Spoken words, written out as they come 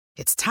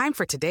It's time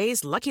for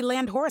today's Lucky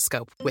Land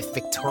horoscope with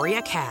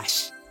Victoria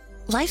Cash.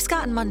 Life's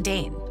gotten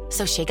mundane,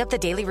 so shake up the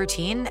daily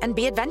routine and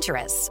be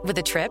adventurous with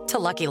a trip to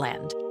Lucky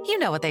Land. You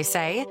know what they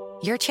say,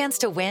 your chance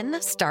to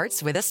win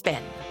starts with a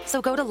spin.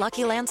 So go to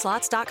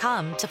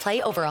LuckyLandSlots.com to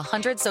play over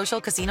 100 social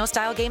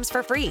casino-style games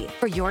for free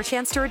for your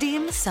chance to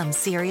redeem some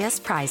serious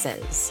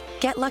prizes.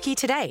 Get lucky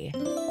today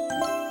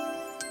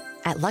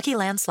at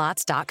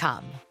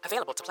LuckyLandSlots.com.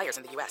 Available to players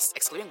in the U.S.,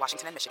 excluding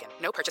Washington and Michigan.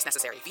 No purchase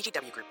necessary.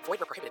 VGW Group. Void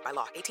where prohibited by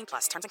law.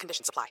 18+. Terms and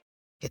conditions apply.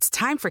 It's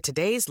time for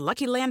today's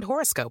Lucky Land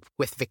horoscope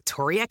with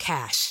Victoria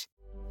Cash.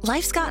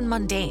 Life's gotten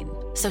mundane,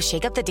 so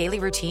shake up the daily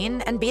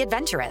routine and be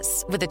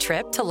adventurous with a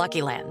trip to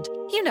Lucky Land.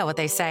 You know what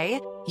they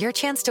say, your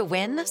chance to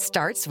win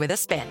starts with a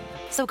spin.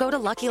 So go to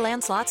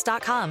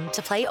LuckyLandSlots.com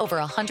to play over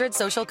 100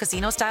 social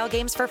casino-style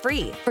games for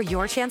free for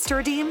your chance to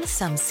redeem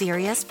some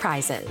serious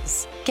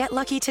prizes. Get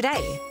lucky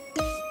today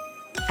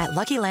at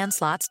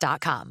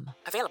LuckyLandSlots.com.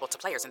 Available to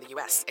players in the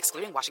U.S.,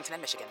 excluding Washington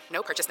and Michigan.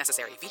 No purchase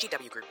necessary.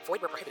 VGW Group.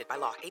 Void where prohibited by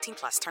law.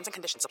 18+. Terms and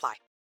conditions apply.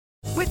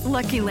 With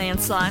Lucky Land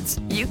Slots,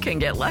 you can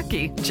get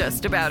lucky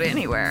just about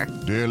anywhere.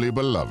 Dearly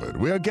beloved,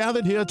 we are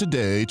gathered here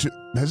today to...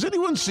 Has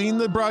anyone seen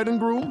the bride and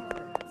groom?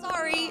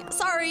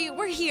 Sorry,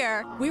 we're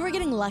here. We were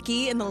getting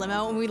lucky in the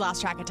limo and we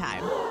lost track of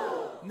time.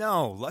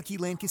 No, Lucky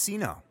Land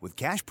Casino, with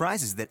cash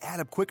prizes that add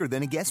up quicker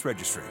than a guest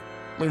registry.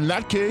 In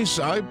that case,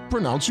 I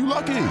pronounce you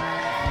lucky.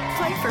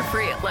 Play for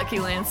free at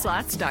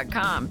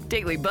LuckyLandSlots.com.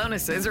 Daily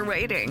bonuses are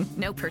waiting.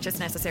 No purchase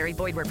necessary.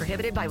 Void where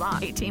prohibited by law.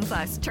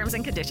 18+. Terms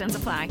and conditions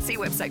apply. See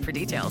website for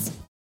details.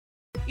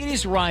 It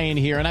is Ryan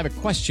here, and I have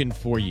a question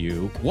for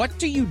you. What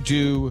do you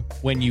do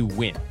when you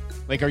win?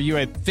 Like, are you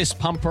a fist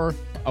pumper,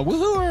 a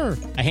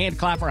woohooer, a hand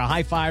clapper, a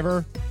high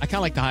fiver? I kind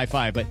of like the high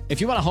five, but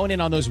if you want to hone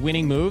in on those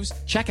winning moves,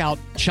 check out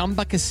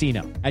Chumba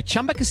Casino. At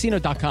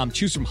ChumbaCasino.com,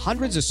 choose from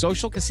hundreds of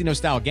social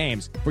casino-style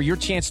games for your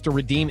chance to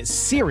redeem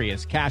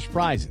serious cash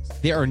prizes.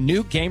 There are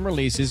new game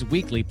releases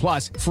weekly,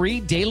 plus free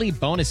daily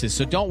bonuses,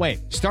 so don't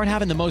wait. Start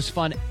having the most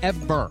fun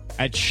ever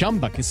at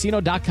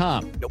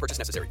ChumbaCasino.com. No purchase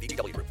necessary.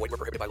 VGW Group. Void where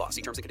prohibited by law.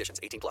 See terms and conditions.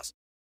 18+.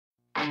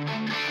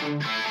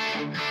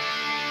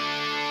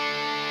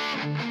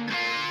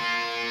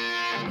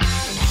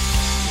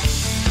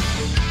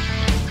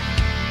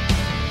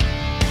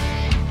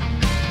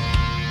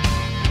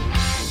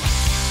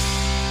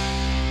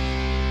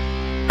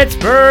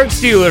 Pittsburgh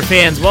Steelers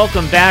fans,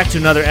 welcome back to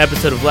another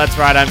episode of Let's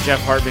Ride. I'm Jeff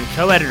Hartman,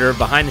 co-editor of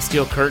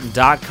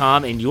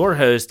BehindTheSteelCurtain.com and your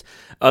host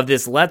of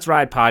this Let's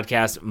Ride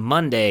podcast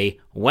Monday,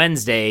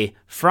 Wednesday,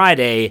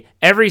 Friday,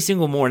 every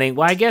single morning.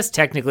 Well, I guess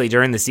technically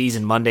during the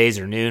season, Mondays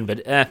are noon,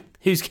 but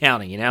who's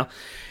counting, you know?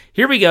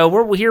 Here we go.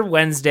 We're here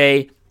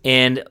Wednesday,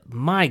 and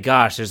my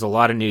gosh, there's a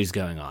lot of news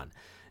going on.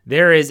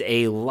 There is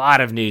a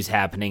lot of news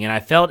happening, and I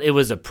felt it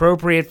was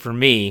appropriate for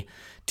me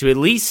to at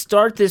least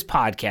start this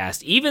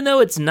podcast, even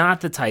though it's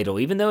not the title,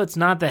 even though it's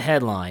not the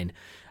headline.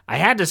 I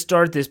had to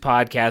start this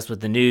podcast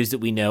with the news that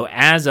we know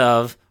as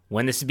of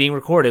when this is being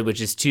recorded, which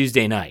is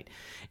Tuesday night.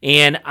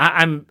 And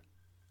I'm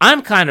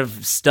kind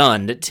of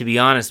stunned, to be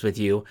honest with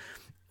you,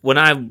 when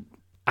I'm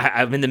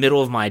in the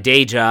middle of my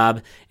day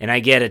job and I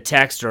get a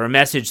text or a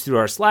message through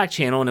our Slack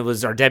channel, and it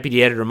was our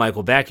deputy editor,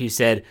 Michael Beck, who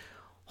said,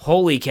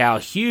 "Holy cow,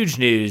 huge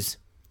news.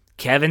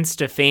 Kevin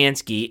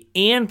Stefanski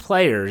and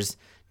players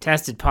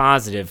tested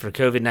positive for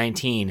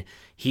COVID-19.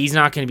 He's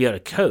not going to be able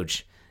to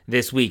coach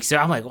this week." So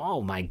I'm like,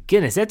 oh my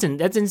goodness, that's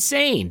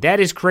insane. That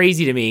is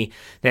crazy to me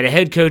that a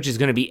head coach is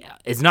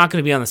not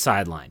going to be on the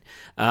sideline.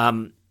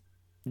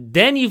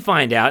 Then you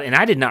find out, and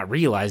I did not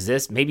realize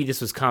this, maybe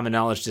this was common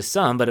knowledge to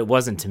some, but it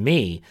wasn't to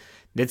me,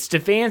 that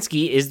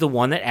Stefanski is the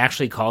one that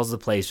actually calls the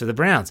plays for the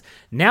Browns.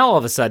 Now all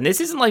of a sudden,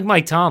 this isn't like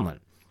Mike Tomlin.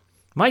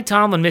 Mike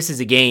Tomlin misses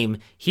a game.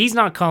 He's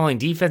not calling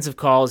defensive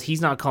calls. He's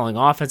not calling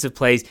offensive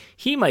plays.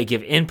 He might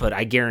give input.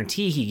 I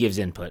guarantee he gives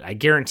input. I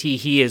guarantee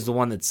he is the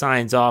one that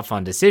signs off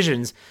on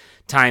decisions,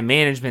 time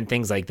management,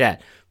 things like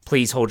that.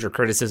 Please hold your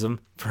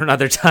criticism for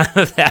another time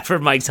of that for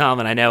Mike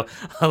Tomlin. I know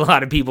a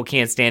lot of people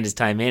can't stand his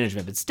time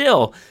management, but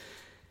still,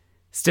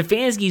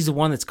 Stefanski's the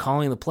one that's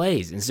calling the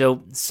plays. And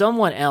so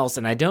someone else,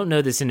 and I don't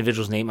know this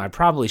individual's name, I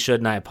probably should,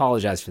 and I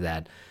apologize for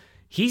that,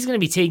 he's going to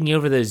be taking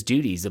over those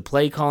duties. The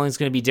play calling is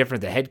going to be different.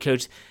 The head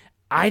coach,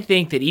 I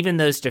think that even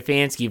though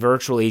Stefanski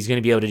virtually is going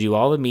to be able to do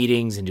all the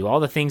meetings and do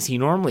all the things he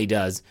normally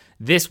does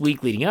this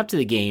week leading up to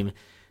the game,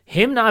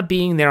 him not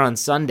being there on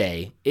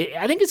Sunday,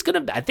 I think it's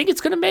going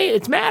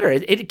to matter.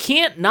 It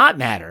can't not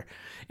matter.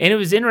 And it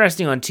was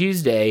interesting on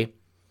Tuesday,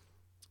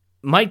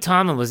 Mike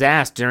Tomlin was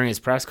asked during his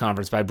press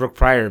conference by Brooke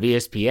Pryor of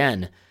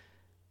ESPN,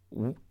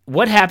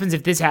 what happens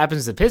if this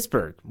happens to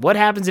Pittsburgh? What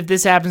happens if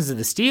this happens to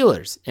the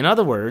Steelers? In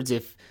other words,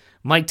 if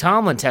Mike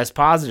Tomlin tests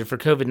positive for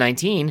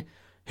COVID-19,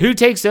 who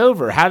takes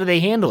over? How do they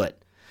handle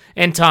it?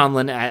 And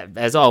Tomlin,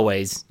 as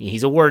always,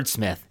 he's a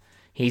wordsmith.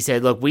 He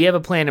said, look, we have a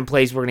plan in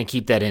place. We're going to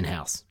keep that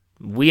in-house.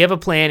 We have a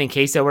plan in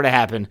case that were to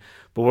happen,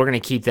 but we're going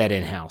to keep that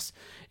in-house.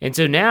 And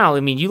so now,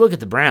 you look at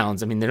the Browns.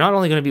 They're not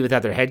only going to be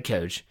without their head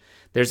coach.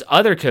 There's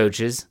other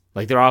coaches,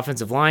 like their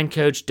offensive line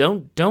coach.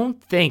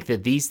 Don't think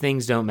that these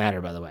things don't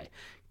matter, by the way.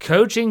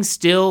 Coaching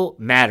still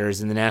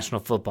matters in the National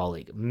Football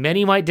League.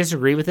 Many might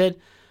disagree with it,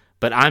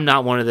 but I'm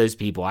not one of those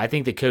people. I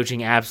think that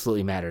coaching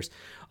absolutely matters.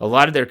 A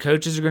lot of their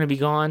coaches are going to be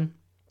gone.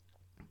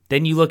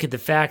 Then you look at the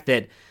fact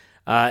that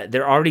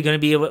they're already going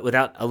to be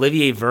without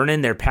Olivier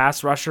Vernon, their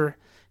pass rusher,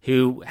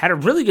 who had a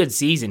really good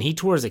season. He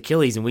tore his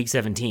Achilles in Week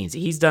 17, so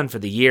he's done for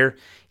the year.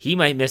 He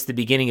might miss the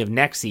beginning of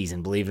next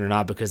season, believe it or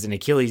not, because an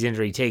Achilles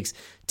injury takes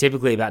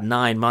typically about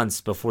 9 months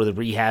before the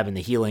rehab and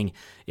the healing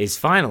is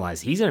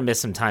finalized. He's going to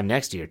miss some time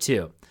next year,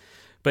 too.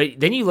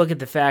 But then you look at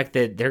the fact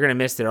that they're going to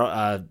miss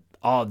their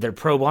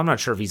Pro Bowl. I'm not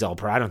sure if he's all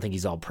pro. I don't think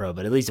he's all pro,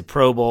 but at least a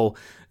Pro Bowl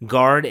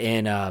guard.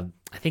 And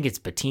I think it's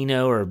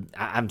Patino, or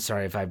I'm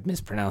sorry if I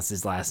mispronounced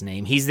his last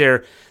name. He's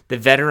the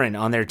veteran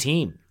on their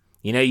team.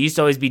 You know, it used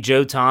to always be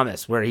Joe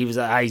Thomas, where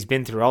he's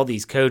been through all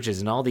these coaches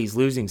and all these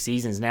losing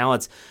seasons. Now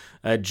it's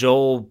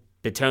Joel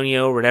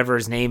Bitonio, or whatever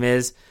his name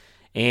is,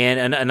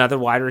 and another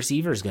wide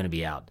receiver is going to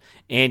be out.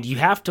 And you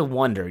have to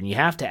wonder, and you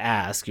have to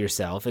ask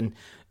yourself, and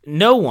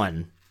no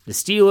one, the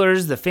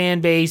Steelers, the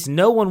fan base,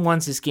 no one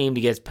wants this game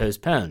to get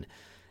postponed.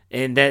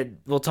 And that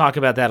we'll talk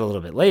about that a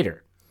little bit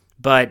later.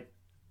 But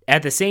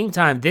at the same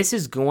time, this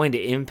is going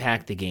to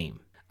impact the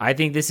game. I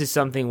think this is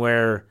something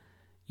where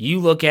you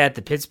look at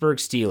the Pittsburgh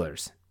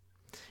Steelers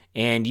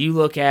and you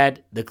look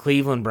at the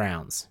Cleveland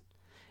Browns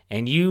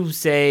and you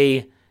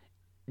say,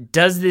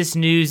 does this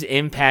news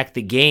impact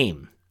the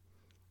game?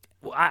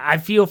 I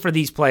feel for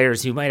these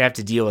players who might have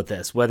to deal with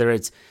this, whether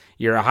it's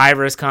you're a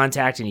high-risk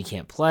contact and you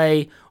can't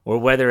play, or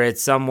whether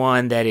it's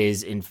someone that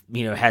is,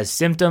 has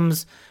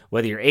symptoms,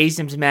 whether you're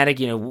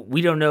asymptomatic.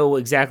 We don't know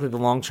exactly the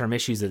long-term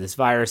issues of this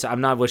virus.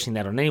 I'm not wishing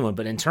that on anyone,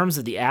 but in terms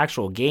of the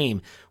actual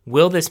game,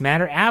 will this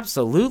matter?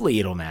 Absolutely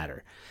it'll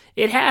matter.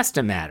 It has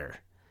to matter.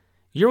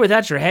 You're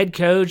without your head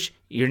coach.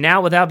 You're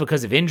now without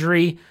because of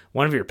injury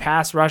one of your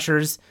pass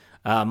rushers.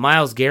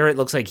 Myles Garrett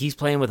looks like he's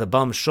playing with a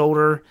bum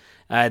shoulder.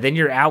 Then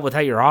you're out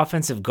without your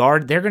offensive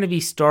guard. They're going to be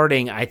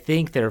starting, I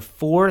think, their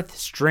 4th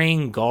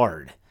string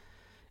guard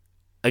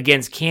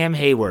against Cam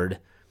Hayward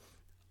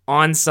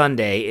on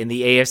Sunday in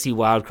the AFC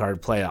wildcard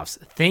playoffs.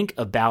 Think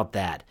about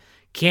that.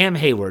 Cam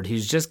Hayward,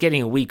 who's just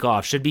getting a week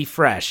off, should be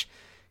fresh,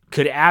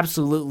 could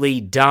absolutely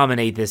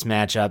dominate this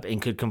matchup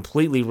and could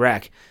completely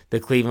wreck the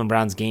Cleveland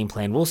Browns game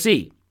plan. We'll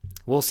see.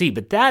 We'll see.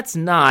 But that's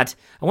not,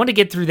 I want to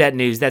get through that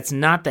news. That's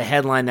not the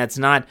headline. That's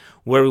not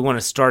where we want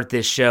to start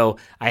this show.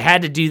 I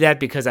had to do that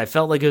because I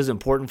felt like it was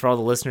important for all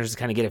the listeners to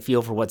kind of get a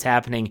feel for what's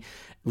happening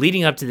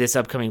leading up to this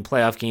upcoming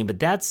playoff game. But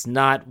that's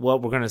not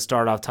what we're going to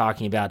start off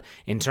talking about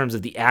in terms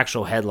of the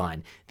actual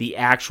headline, the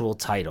actual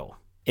title.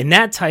 And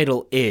that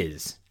title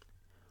is,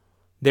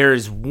 there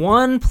is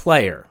one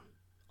player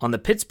on the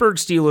Pittsburgh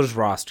Steelers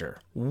roster,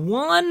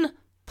 one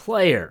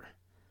player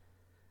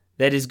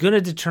that is going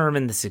to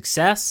determine the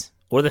success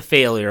or the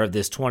failure of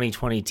this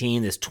 2020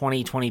 team, this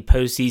 2020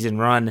 postseason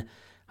run,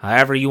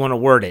 however you want to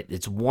word it.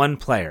 It's one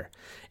player.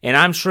 And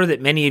I'm sure that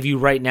many of you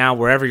right now,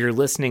 wherever you're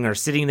listening, are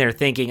sitting there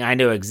thinking, I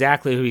know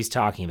exactly who he's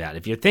talking about.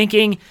 If you're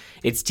thinking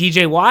it's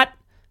TJ Watt,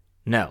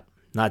 no,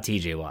 not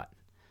TJ Watt.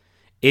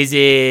 Is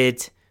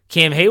it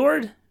Cam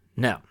Hayward?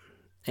 No,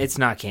 it's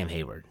not Cam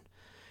Hayward.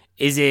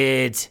 Is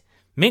it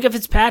Minkah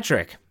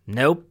Fitzpatrick?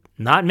 Nope,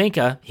 not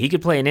Minkah. He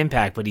could play an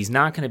impact, but he's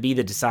not going to be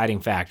the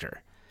deciding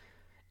factor.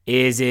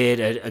 Is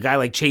it a guy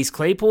like Chase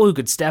Claypool who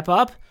could step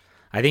up?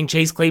 I think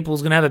Chase Claypool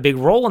is going to have a big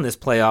role in this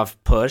playoff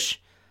push,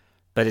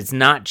 but it's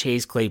not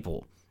Chase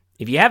Claypool.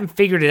 If you haven't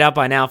figured it out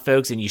by now,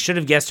 folks, and you should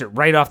have guessed it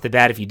right off the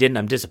bat, if you didn't,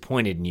 I'm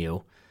disappointed in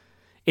you.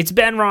 It's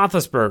Ben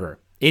Roethlisberger.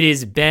 It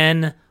is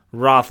Ben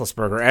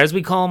Roethlisberger. As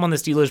we call him on the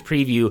Steelers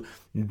preview,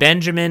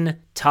 Benjamin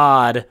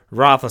Todd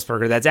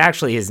Roethlisberger. That's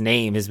actually his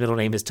name. His middle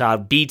name is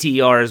Todd.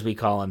 BTR, as we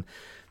call him.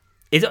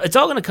 It's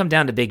all going to come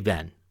down to Big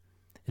Ben.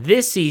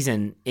 This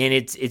season, and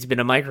it's been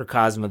a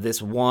microcosm of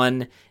this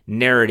one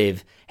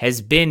narrative,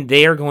 has been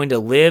they are going to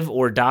live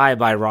or die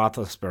by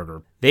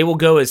Roethlisberger. They will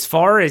go as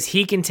far as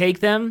he can take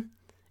them,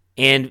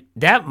 and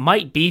that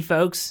might be,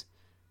 folks,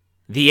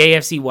 the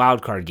AFC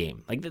wildcard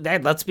game. Like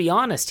that. Let's be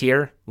honest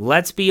here.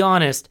 Let's be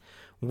honest.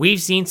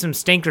 We've seen some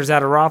stinkers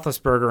out of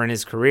Roethlisberger in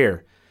his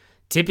career.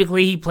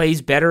 Typically, he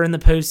plays better in the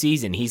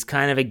postseason. He's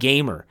kind of a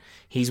gamer.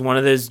 He's one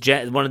of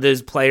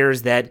those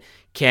players that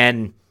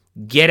can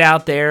get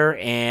out there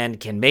and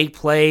can make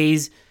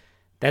plays.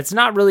 That's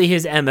not really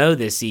his MO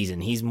this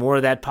season. He's more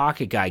of that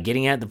pocket guy,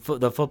 getting at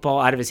the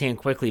football out of his hand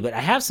quickly. But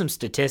I have some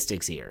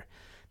statistics here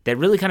that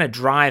really kind of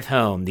drive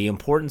home the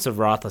importance of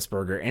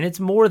Roethlisberger, and it's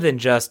more than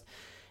just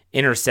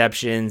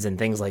interceptions and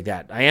things like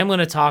that. I am going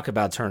to talk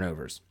about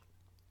turnovers,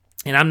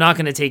 and I'm not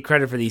going to take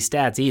credit for these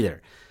stats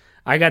either.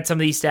 I got some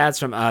of these stats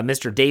from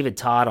Mr. David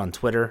Todd on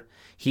Twitter.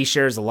 He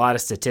shares a lot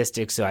of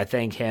statistics, so I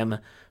thank him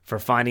for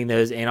finding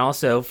those, and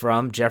also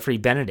from Jeffrey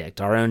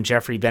Benedict, our own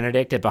Jeffrey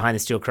Benedict at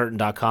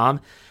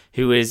BehindTheSteelCurtain.com,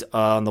 who is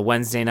on the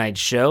Wednesday night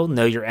show,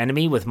 Know Your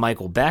Enemy with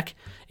Michael Beck,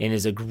 and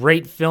is a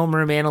great film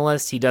room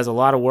analyst. He does a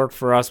lot of work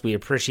for us. We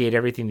appreciate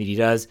everything that he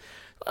does.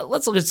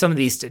 Let's look at some of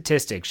these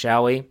statistics,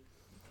 shall we?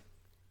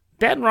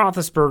 Ben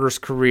Roethlisberger's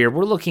career,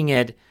 we're looking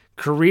at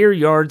career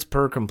yards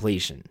per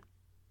completion.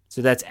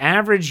 So that's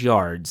average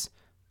yards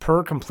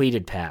per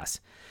completed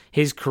pass.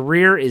 His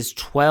career is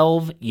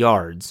 12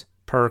 yards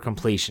per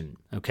completion,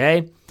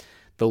 okay?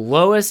 The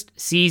lowest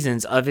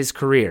seasons of his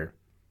career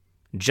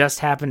just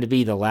happened to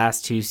be the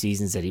last 2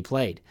 seasons that he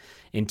played.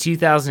 In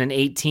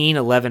 2018,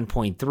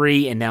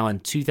 11.3, and now in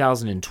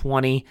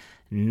 2020,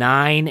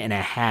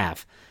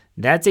 9.5.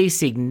 That's a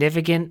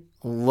significant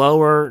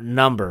lower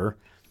number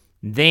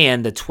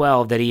than the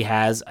 12 that he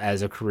has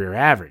as a career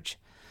average.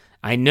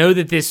 I know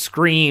that this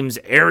screams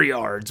air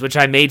yards, which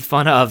I made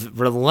fun of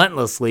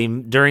relentlessly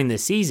during the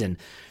season,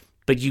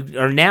 but you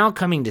are now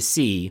coming to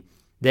see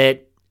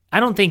that I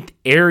don't think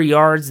air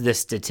yards, the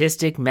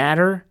statistic,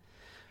 matter,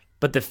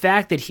 but the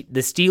fact that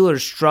the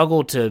Steelers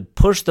struggle to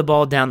push the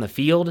ball down the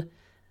field,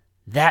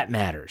 that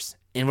matters.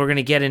 And we're going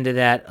to get into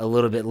that a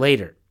little bit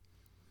later.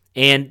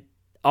 And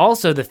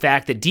also the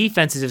fact that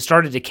defenses have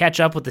started to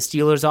catch up with the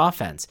Steelers'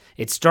 offense.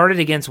 It started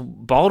against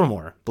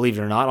Baltimore, believe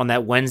it or not, on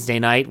that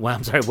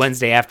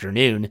Wednesday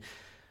afternoon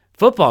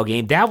football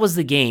game. That was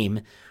the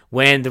game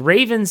when the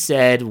Ravens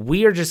said,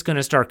 we are just going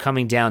to start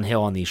coming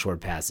downhill on these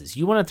short passes.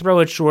 You want to throw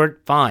it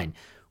short? Fine.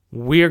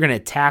 We're going to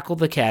tackle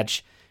the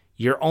catch.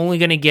 You're only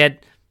going to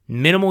get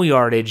minimal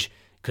yardage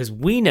because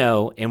we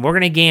know, and we're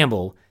going to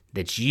gamble,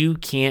 that you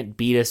can't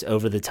beat us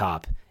over the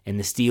top. And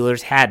the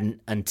Steelers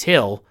hadn't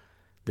until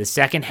the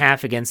second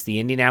half against the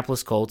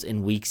Indianapolis Colts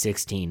in Week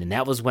 16. And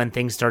that was when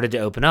things started to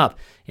open up.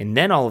 And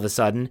then all of a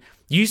sudden,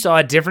 you saw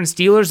a different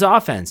Steelers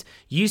offense.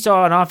 You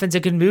saw an offense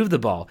that could move the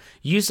ball.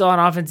 You saw an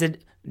offense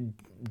that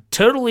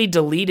totally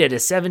deleted a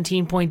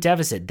 17-point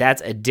deficit.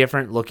 That's a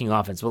different looking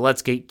offense. Well,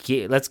 let's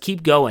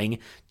keep going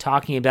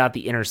talking about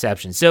the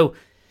interception. So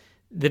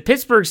the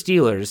Pittsburgh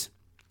Steelers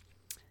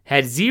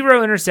had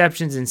 0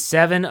 interceptions in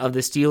 7 of the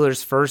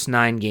Steelers' first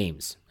 9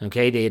 games.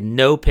 Okay, they had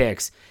no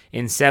picks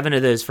in 7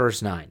 of those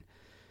first 9.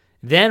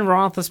 Then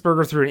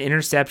Roethlisberger threw an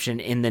interception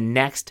in the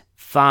next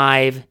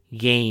 5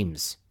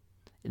 games.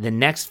 The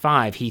next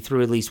 5, he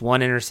threw at least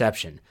 1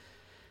 interception.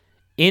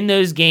 In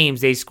those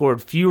games, they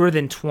scored fewer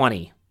than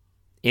 20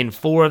 in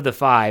 4 of the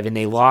 5, and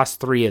they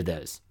lost 3 of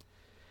those.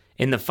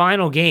 In the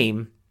final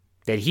game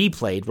that he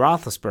played,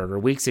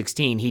 Roethlisberger, Week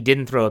 16, he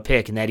didn't throw a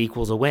pick, and that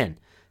equals a win.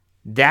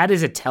 That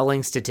is a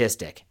telling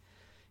statistic.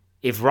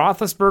 If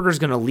Roethlisberger is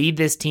going to lead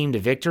this team to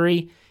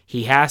victory,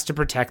 he has to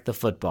protect the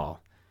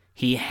football.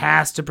 He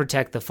has to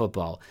protect the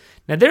football.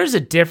 Now, there's a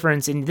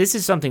difference, and this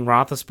is something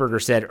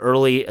Roethlisberger said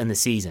early in the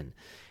season.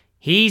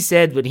 He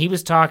said when he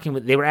was talking,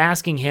 they were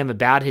asking him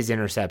about his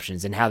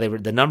interceptions and how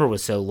the number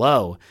was so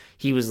low.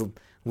 He was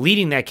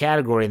leading that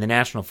category in the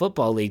National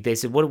Football League. They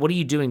said, what are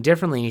you doing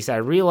differently? And he said, I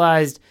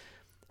realized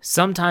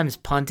sometimes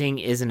punting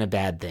isn't a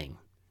bad thing.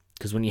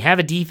 Because when you have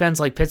a defense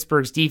like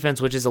Pittsburgh's defense,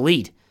 which is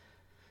elite,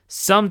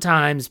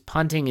 sometimes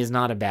punting is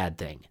not a bad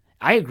thing.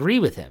 I agree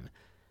with him.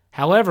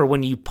 However,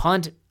 when you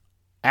punt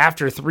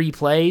after 3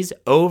 plays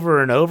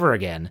over and over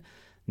again,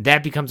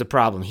 that becomes a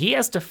problem. He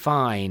has to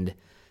find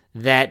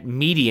that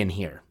median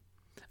here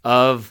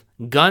of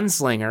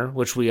gunslinger,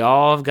 which we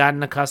all have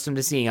gotten accustomed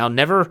to seeing.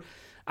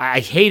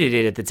 I hated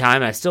it at the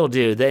time. I still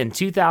do. In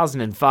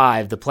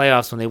 2005, the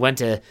playoffs, when they went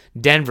to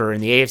Denver in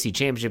the AFC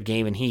Championship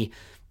game, and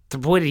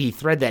boy, did he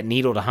thread that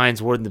needle to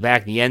Hines Ward in the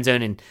back of the end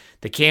zone, and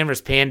the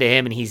cameras panned to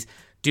him, and he's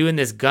doing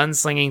this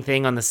gunslinging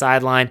thing on the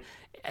sideline.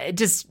 It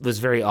just was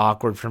very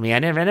awkward for me. I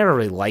never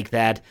really liked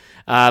that.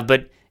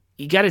 But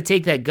you got to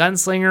take that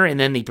gunslinger and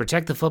then the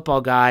protect the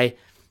football guy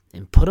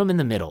and put him in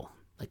the middle.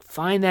 Like,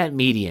 find that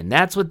median.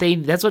 That's what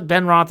Ben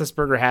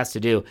Roethlisberger has to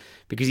do,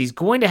 because he's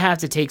going to have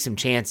to take some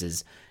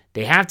chances.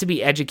 They have to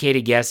be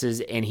educated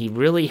guesses, and he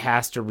really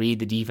has to read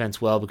the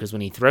defense well, because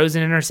when he throws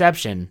an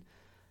interception,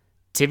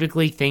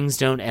 typically things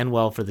don't end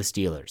well for the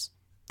Steelers.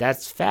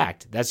 That's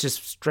fact. That's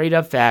just straight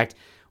up fact.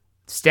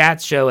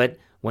 Stats show it.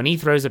 When he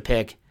throws a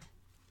pick,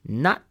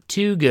 not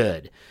too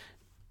good.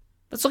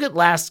 Let's look at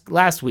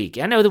last week.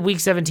 I know that Week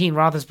 17,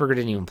 Roethlisberger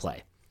didn't even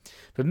play.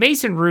 But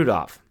Mason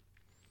Rudolph,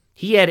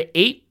 he had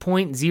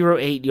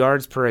 8.08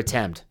 yards per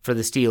attempt for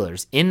the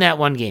Steelers in that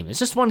one game. It's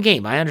just one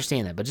game. I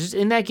understand that. But just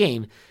in that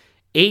game,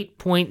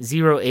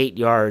 8.08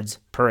 yards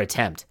per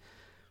attempt.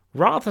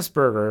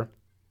 Roethlisberger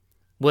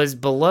was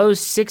below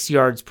 6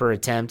 yards per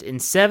attempt in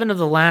 7 of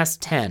the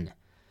last 10.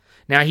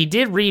 Now, he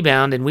did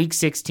rebound in Week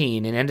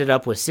 16 and ended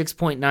up with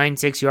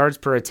 6.96 yards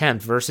per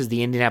attempt versus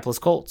the Indianapolis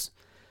Colts,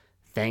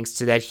 thanks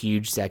to that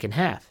huge second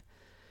half.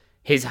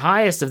 His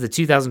highest of the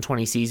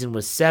 2020 season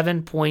was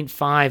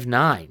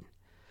 7.59.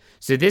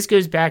 So this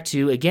goes back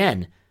to,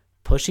 again,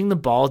 pushing the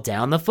ball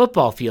down the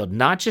football field,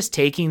 not just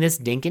taking this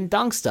dink and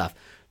dunk stuff.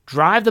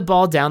 Drive the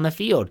ball down the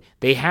field.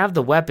 They have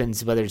the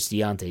weapons, whether it's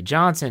Deontay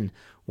Johnson,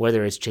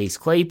 whether it's Chase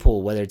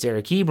Claypool, whether it's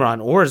Eric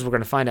Ebron, or, as we're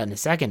going to find out in a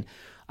second,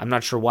 I'm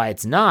not sure why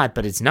it's not,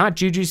 but it's not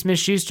Juju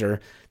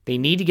Smith-Schuster. They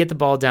need to get the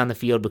ball down the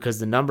field because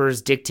the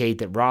numbers dictate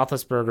that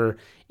Roethlisberger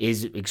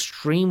is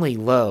extremely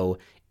low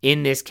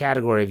in this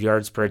category of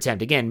yards per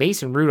attempt. Again,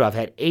 Mason Rudolph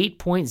had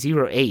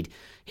 8.08.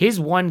 His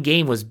one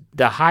game was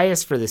the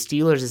highest for the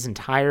Steelers this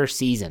entire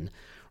season.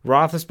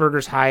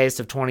 Roethlisberger's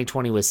highest of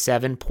 2020 was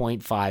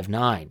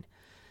 7.59.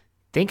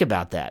 Think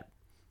about that.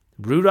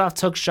 Rudolph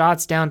took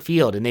shots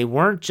downfield, and they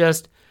weren't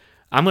just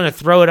I'm going to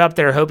throw it up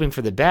there hoping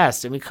for the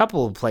best. I mean, a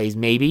couple of plays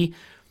maybe,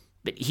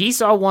 but he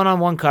saw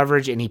one-on-one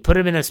coverage and he put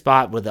him in a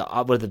spot where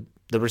the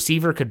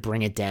receiver could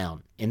bring it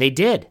down, and they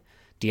did.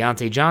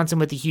 Deontay Johnson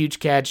with a huge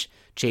catch,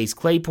 Chase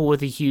Claypool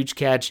with a huge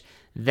catch.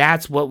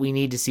 That's what we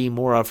need to see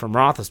more of from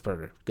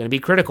Roethlisberger. Going to be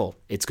critical.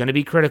 It's going to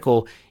be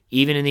critical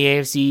even in the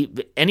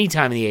AFC,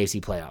 anytime in the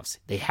AFC playoffs.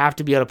 They have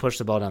to be able to push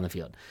the ball down the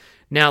field.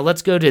 Now,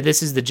 let's go to,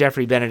 this is the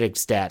Jeffrey Benedict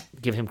stat.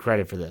 Give him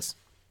credit for this.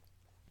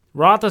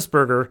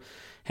 Roethlisberger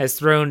has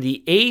thrown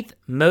the 8th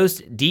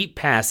most deep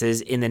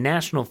passes in the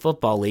National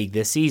Football League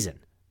this season.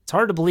 It's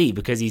hard to believe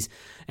because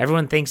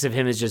everyone thinks of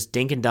him as just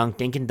dink and dunk,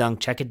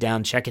 check it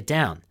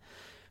down.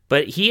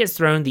 But he has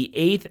thrown the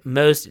 8th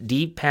most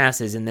deep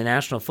passes in the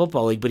National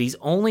Football League, but he's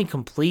only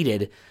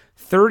completed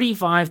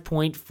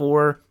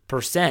 35.4%.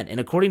 And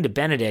according to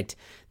Benedict,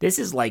 this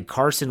is like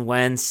Carson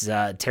Wentz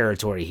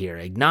territory here.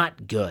 Like,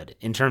 not good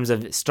in terms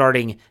of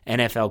starting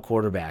NFL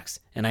quarterbacks.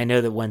 And I know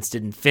that Wentz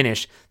didn't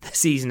finish the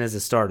season as a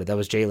starter. That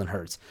was Jalen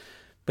Hurts.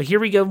 But here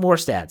we go, more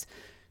stats.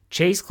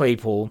 Chase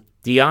Claypool,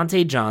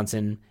 Deontay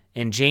Johnson,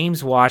 and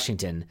James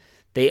Washington,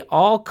 they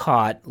all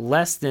caught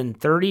less than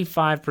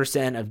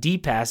 35% of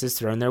deep passes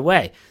thrown their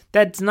way.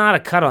 That's not a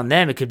cut on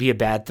them. It could be a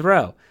bad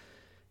throw.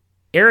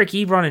 Eric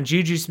Ebron and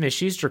Juju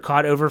Smith-Schuster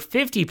caught over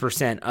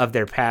 50% of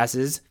their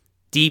passes,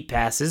 deep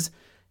passes.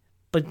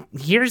 But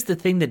here's the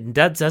thing that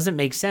doesn't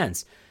make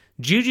sense.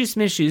 Juju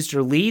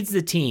Smith-Schuster leads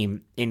the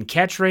team in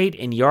catch rate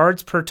and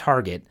yards per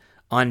target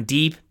on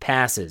deep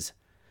passes,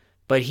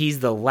 but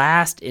he's the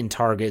last in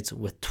targets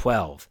with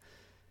 12.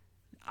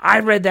 I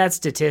read that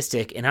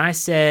statistic and I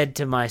said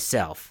to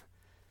myself,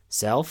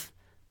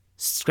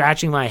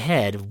 scratching my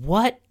head,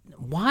 why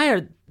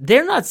are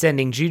they're not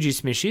sending Juju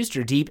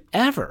Smith-Schuster deep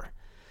ever?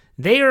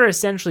 They are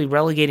essentially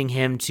relegating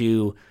him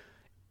to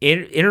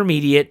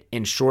intermediate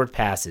and short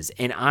passes,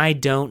 and I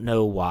don't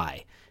know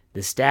why.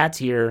 The stats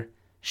here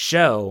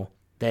show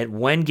that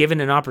when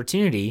given an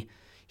opportunity,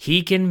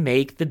 he can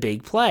make the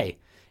big play.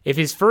 If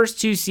his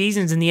first 2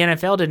 seasons in the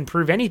NFL didn't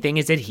prove anything,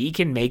 it's that he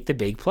can make the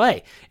big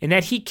play and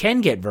that he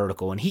can get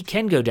vertical and he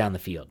can go down the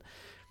field.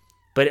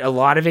 But a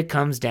lot of it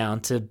comes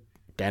down to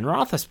Ben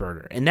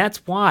Roethlisberger. And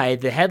that's why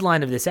the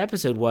headline of this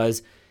episode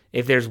was,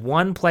 if there's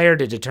one player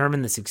to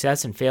determine the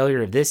success and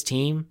failure of this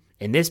team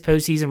in this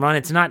postseason run,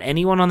 it's not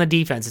anyone on the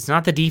defense. It's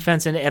not the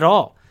defense at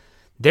all.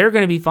 They're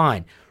going to be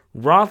fine.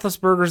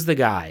 Roethlisberger's the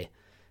guy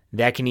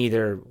that can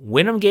either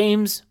win them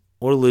games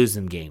or lose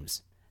them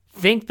games.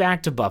 Think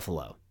back to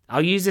Buffalo.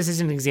 I'll use this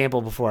as an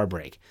example before our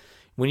break.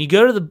 When you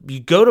go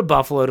to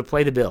Buffalo to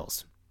play the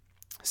Bills,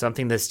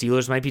 something the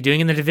Steelers might be doing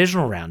in the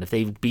divisional round if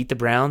they beat the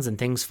Browns and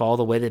things fall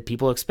the way that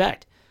people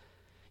expect.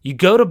 You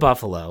go to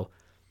Buffalo,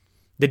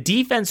 the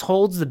defense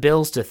holds the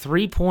Bills to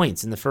 3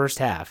 points in the first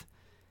half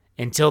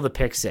until the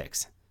pick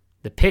six.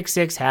 The pick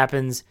six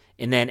happens,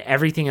 and then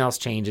everything else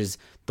changes.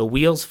 The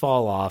wheels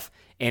fall off,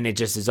 and it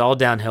just is all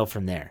downhill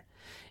from there.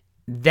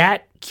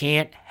 That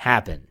can't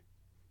happen.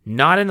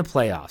 Not in the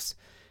playoffs.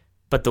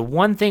 But the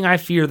one thing I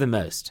fear the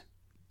most,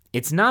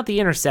 it's not the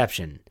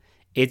interception.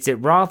 It's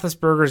that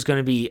Roethlisberger is going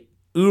to be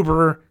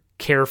uber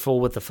careful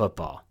with the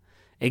football.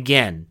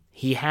 Again,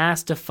 he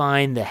has to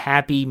find the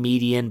happy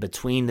median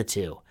between the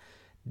two.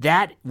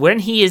 That when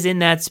he is in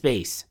that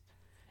space,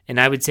 and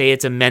I would say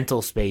it's a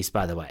mental space,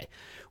 by the way.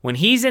 When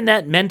he's in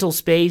that mental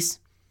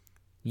space,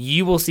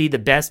 you will see the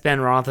best Ben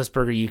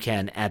Roethlisberger you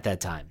can at that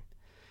time.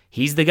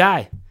 He's the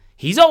guy.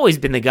 He's always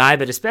been the guy,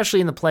 but especially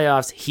in the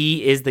playoffs,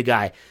 he is the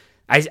guy.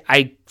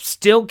 I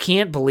still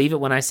can't believe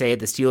it when I say it.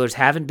 The Steelers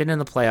haven't been in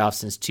the playoffs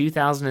since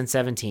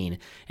 2017,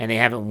 and they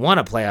haven't won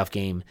a playoff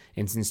game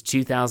since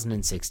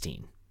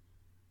 2016.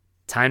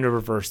 Time to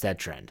reverse that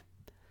trend.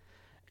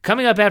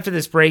 Coming up after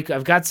this break,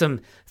 I've got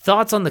some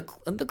thoughts on the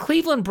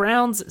Cleveland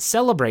Browns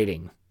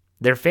celebrating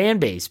their fan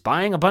base,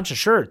 buying a bunch of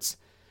shirts.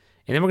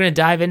 And then we're going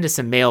to dive into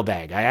some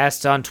mailbag. I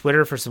asked on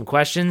Twitter for some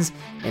questions,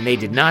 and they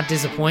did not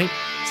disappoint.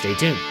 Stay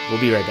tuned.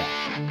 We'll be right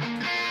back.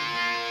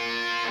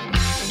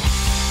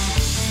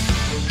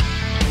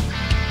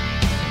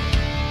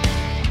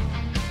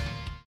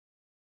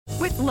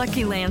 With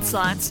Lucky Land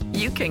Slots,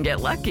 you can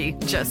get lucky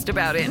just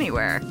about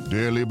anywhere.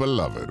 Dearly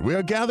beloved, we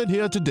are gathered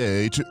here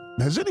today to...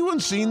 Has anyone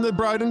seen the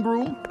bride and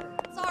groom?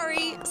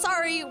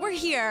 Sorry, we're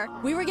here.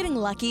 We were getting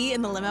lucky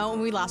in the limo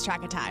and we lost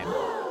track of time.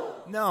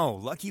 No,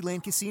 Lucky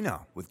Land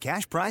Casino, with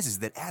cash prizes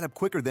that add up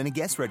quicker than a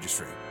guest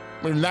registry.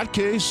 In that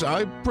case,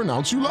 I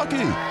pronounce you lucky.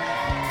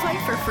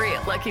 Play for free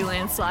at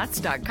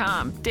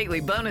LuckyLandSlots.com.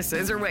 Daily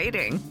bonuses are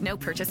waiting. No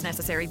purchase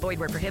necessary. Void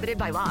where prohibited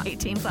by law.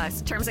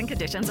 18+. Terms and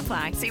conditions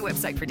apply. See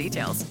website for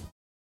details.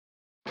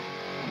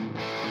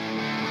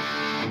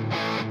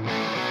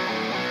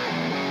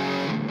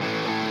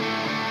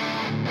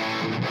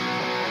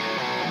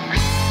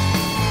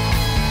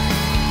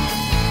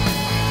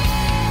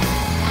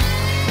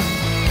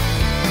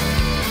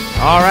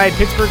 All right,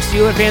 Pittsburgh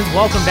Steelers fans,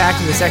 welcome back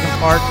to the second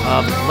part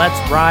of Let's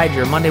Ride,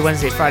 your Monday,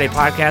 Wednesday, Friday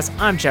podcast.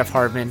 I'm Jeff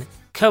Hartman,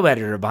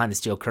 co-editor of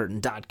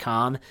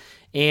BehindTheSteelCurtain.com,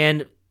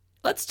 and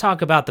let's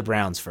talk about the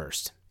Browns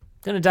first. I'm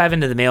going to dive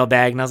into the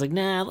mailbag, and I was like,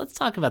 let's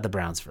talk about the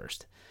Browns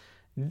first.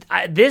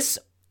 This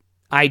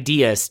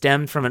idea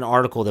stemmed from an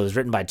article that was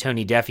written by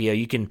Tony Defeo.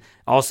 You can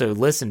also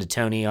listen to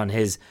Tony on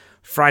his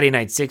Friday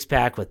Night Six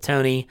Pack with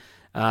Tony,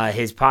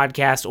 his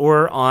podcast,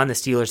 or on the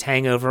Steelers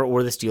Hangover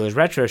or the Steelers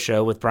Retro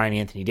Show with Brian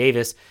Anthony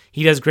Davis.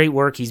 He does great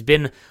work. He's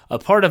been a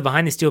part of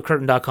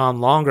BehindTheSteelCurtain.com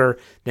longer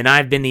than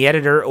I've been the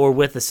editor or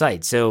with the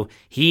site. So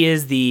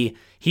he's the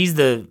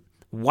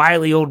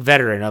wily old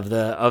veteran of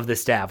the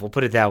staff. We'll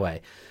put it that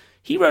way.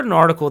 He wrote an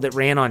article that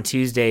ran on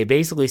Tuesday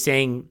basically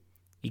saying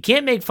you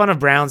can't make fun of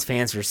Browns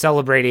fans for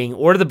celebrating,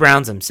 or the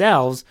Browns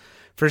themselves,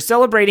 for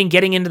celebrating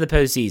getting into the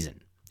postseason.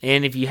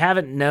 And if you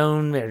haven't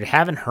known or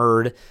haven't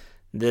heard,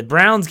 the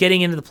Browns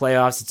getting into the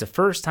playoffs, it's the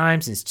first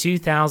time since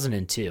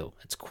 2002.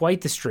 It's quite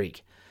the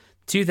streak.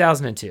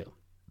 2002.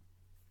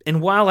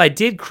 And while I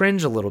did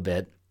cringe a little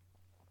bit,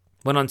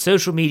 when on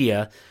social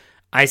media,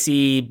 I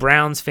see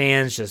Browns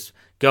fans just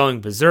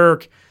going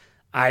berserk.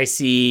 I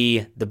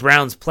see the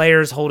Browns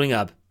players holding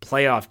up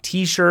playoff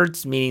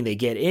t-shirts, meaning they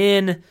get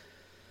in.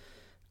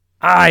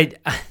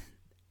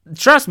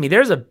 Trust me,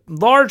 there's a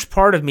large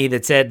part of me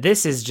that said,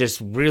 this is just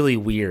really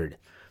weird.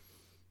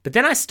 But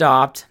then I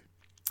stopped,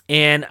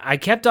 and I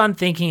kept on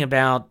thinking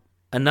about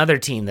another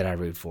team that I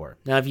root for.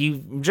 Now, if you're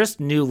just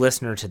a new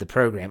listener to the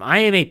program, I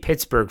am a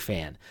Pittsburgh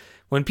fan.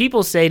 When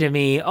people say to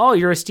me, oh,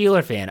 you're a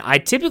Steeler fan, I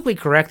typically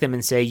correct them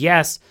and say,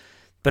 yes,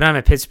 but I'm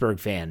a Pittsburgh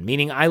fan,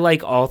 meaning I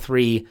like all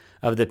three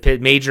of the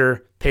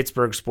major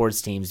Pittsburgh sports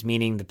teams,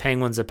 meaning the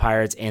Penguins, the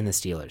Pirates, and the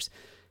Steelers.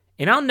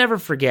 And I'll never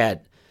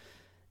forget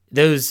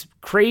those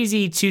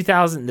crazy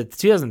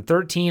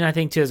 2013, I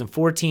think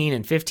 2014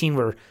 and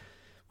 15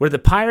 where the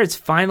Pirates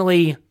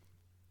finally,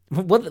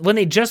 when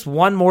they just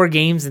won more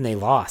games than they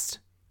lost.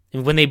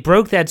 And when they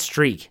broke that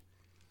streak,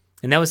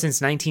 and that was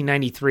since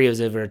 1993, it was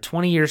over a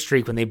 20-year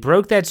streak. When they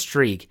broke that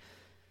streak,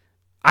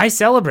 I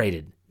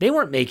celebrated. They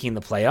weren't making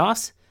the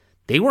playoffs.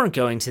 They weren't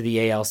going to the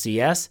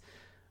ALCS,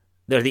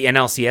 or the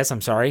NLCS,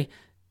 I'm sorry.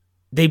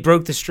 They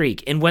broke the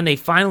streak. And when they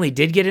finally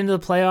did get into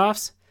the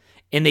playoffs,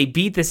 and they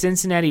beat the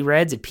Cincinnati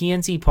Reds at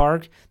PNC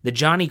Park, the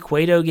Johnny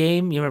Cueto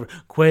game. You remember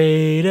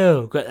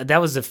Cueto?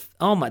 That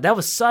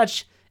was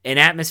such an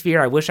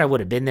atmosphere. I wish I would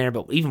have been there,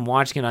 but even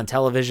watching it on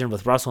television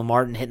with Russell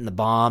Martin hitting the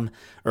bomb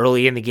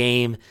early in the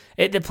game,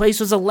 the place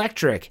was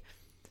electric.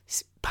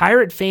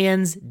 Pirate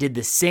fans did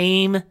the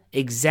same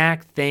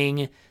exact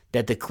thing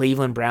that the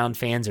Cleveland Brown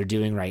fans are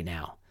doing right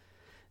now.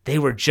 They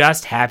were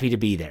just happy to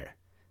be there.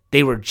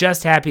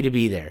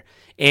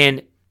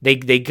 And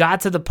they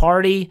got to the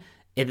party,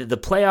 the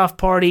playoff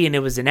party, and it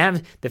was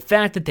the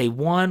fact that they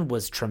won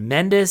was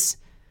tremendous.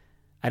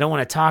 I don't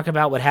want to talk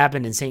about what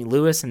happened in St.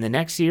 Louis in the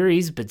next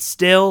series, but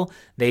still,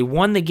 they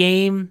won the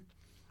game,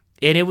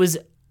 and it was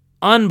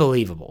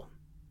unbelievable.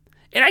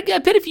 And I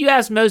bet if you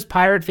asked most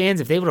Pirate fans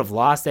if they would have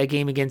lost that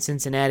game against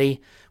Cincinnati,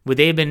 would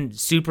they have been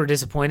super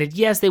disappointed?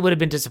 Yes, they would have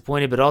been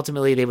disappointed, but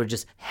ultimately they were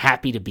just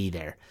happy to be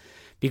there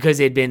because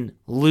they'd been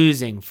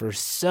losing for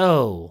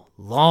so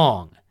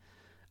long.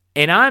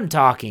 And I'm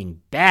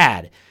talking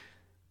bad.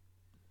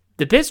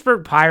 The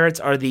Pittsburgh Pirates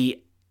are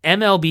the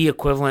MLB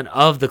equivalent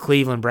of the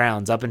Cleveland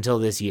Browns up until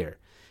this year.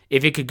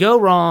 If it could go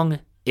wrong,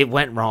 it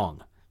went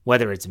wrong.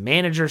 Whether it's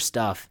manager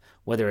stuff,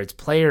 whether it's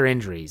player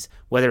injuries,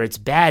 whether it's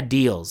bad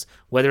deals,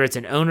 whether it's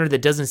an owner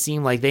that doesn't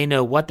seem like they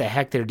know what the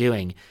heck they're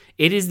doing,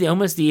 it is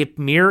almost the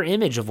mirror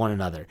image of one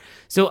another.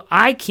 So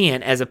I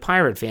can't, as a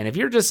Pirate fan, if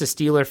you're just a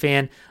Steeler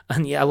fan,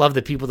 and yeah, I love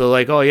the people that are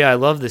like, oh yeah, I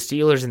love the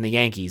Steelers and the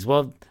Yankees.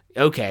 Well,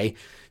 okay.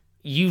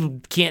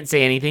 You can't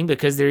say anything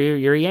because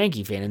you're a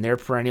Yankee fan and they're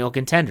perennial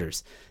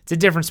contenders. It's a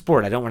different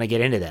sport. I don't want to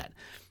get into that.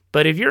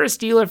 But if you're a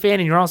Steeler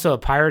fan and you're also a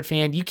Pirate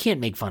fan, you can't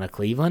make fun of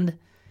Cleveland.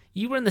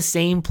 You were in the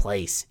same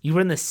place. You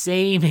were in the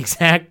same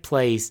exact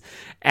place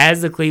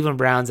as the Cleveland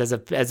Browns, as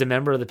a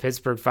member of the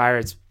Pittsburgh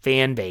Pirates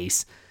fan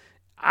base.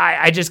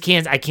 I just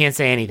can't. I can't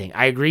say anything.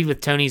 I agree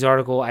with Tony's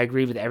article. I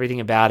agree with everything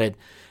about it.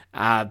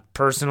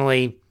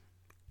 Personally,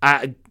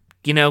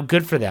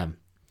 good for them.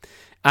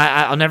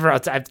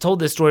 I've told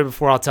this story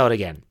before, I'll tell it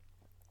again.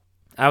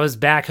 I was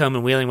back home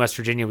in Wheeling, West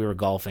Virginia. We were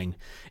golfing.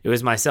 It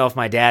was myself,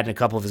 my dad, and a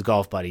couple of his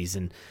golf buddies.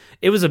 And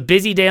it was a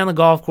busy day on the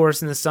golf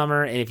course in the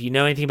summer. And if you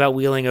know anything about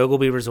Wheeling,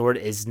 Ogilvy Resort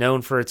is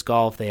known for its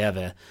golf. They have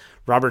a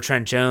Robert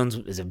Trent Jones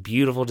is a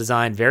beautiful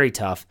design, very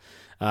tough.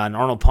 An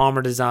Arnold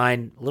Palmer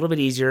design, a little bit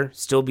easier,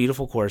 still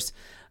beautiful course.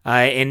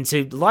 And so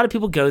a lot of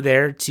people go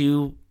there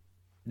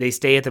they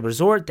stay at the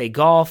resort, they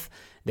golf,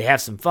 they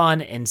have some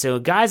fun. And so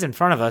guys in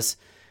front of us,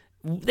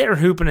 they're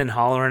hooping and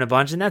hollering a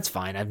bunch, and that's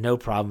fine. I have no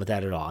problem with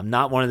that at all. I'm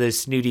not one of those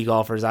snooty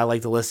golfers. I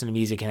like to listen to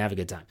music and have a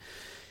good time.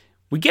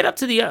 We get up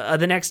to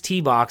the next tee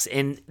box,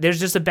 and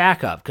there's just a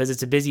backup because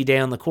it's a busy day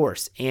on the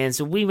course. And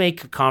so we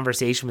make a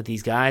conversation with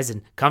these guys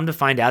and come to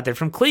find out they're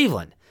from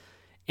Cleveland.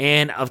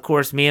 And, of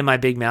course, me and my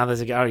big mouth, I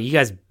was like, oh, are you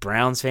guys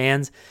Browns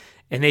fans?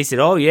 And they said,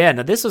 oh, yeah.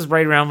 Now, this was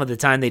right around with the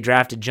time they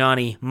drafted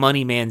Johnny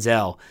Money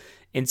Manziel.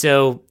 And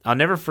so I'll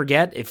never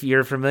forget, if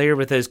you're familiar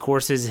with those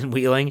courses in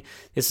Wheeling,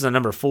 this was on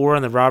number 4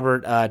 on the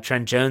Robert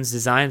Trent Jones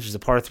design, which was a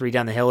par 3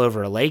 down the hill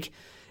over a lake.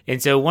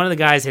 And so one of the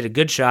guys hit a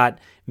good shot,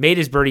 made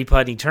his birdie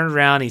putt, and he turned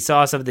around, he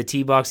saw us up at the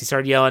tee box, he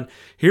started yelling,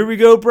 "Here we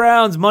go,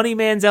 Browns, money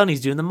Manziel," and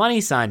he's doing the money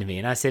sign to me.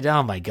 And I said,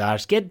 "Oh my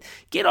gosh, get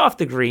off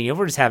the green.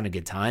 We're just having a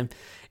good time."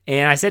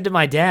 And I said to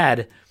my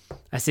dad,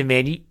 I said,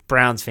 "Man, you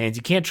Browns fans,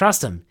 you can't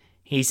trust them."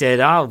 He said,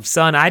 "Oh,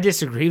 son, I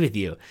disagree with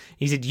you."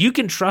 He said, "You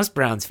can trust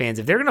Browns fans.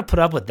 If they're going to put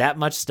up with that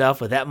much stuff,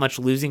 with that much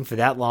losing for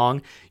that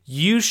long,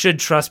 you should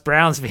trust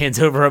Browns fans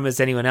over almost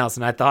anyone else."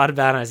 And I thought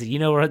about it, and I said, "You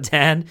know what,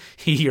 Dad?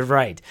 You're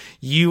right.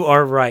 You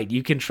are right.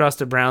 You can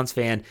trust a Browns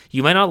fan.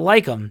 You might not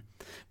like them,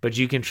 but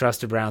you can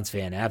trust a Browns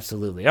fan.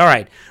 Absolutely." All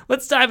right,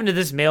 let's dive into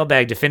this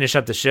mailbag to finish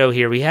up the show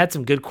here. We had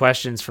some good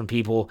questions from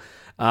people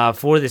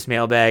for this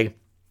mailbag.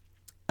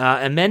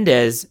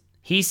 Mendez,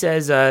 he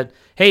says,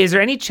 "Hey, is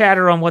there any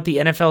chatter on what the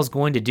NFL is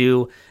going to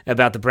do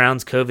about the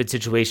Browns' COVID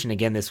situation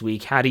again this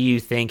week? How do you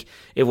think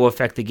it will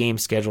affect the game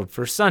scheduled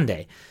for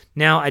Sunday?"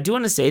 Now, I do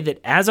want to say that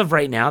as of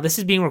right now, this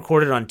is being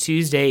recorded on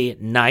Tuesday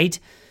night.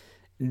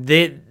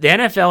 The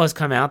NFL has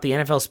come out. The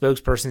NFL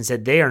spokesperson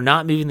said they are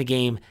not moving the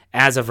game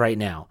as of right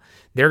now.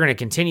 They're going to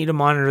continue to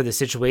monitor the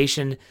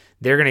situation.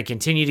 They're going to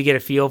continue to get a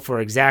feel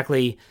for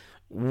exactly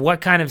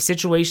what kind of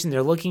situation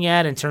they're looking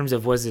at in terms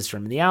of, was this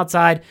from the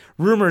outside?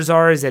 Rumors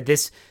are is that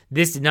this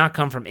did not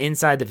come from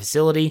inside the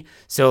facility,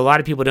 so a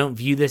lot of people don't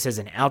view this as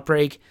an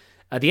outbreak.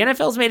 The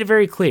NFL's made it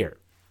very clear.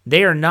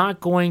 They are not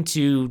going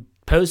to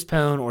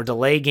postpone or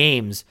delay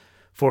games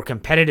for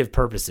competitive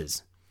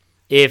purposes.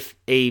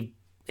 In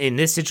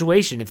this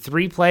situation, if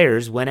 3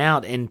 players went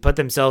out and put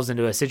themselves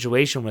into a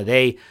situation where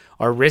they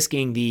are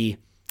risking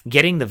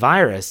getting the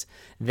virus,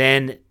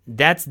 then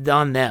that's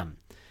on them.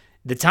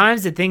 The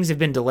times that things have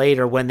been delayed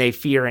are when they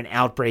fear an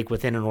outbreak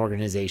within an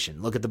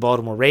organization. Look at the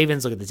Baltimore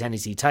Ravens, look at the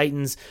Tennessee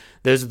Titans.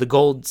 Those are the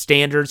gold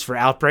standards for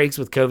outbreaks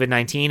with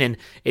COVID-19, and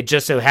it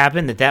just so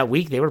happened that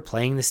week they were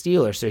playing the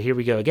Steelers. So here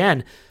we go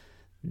again.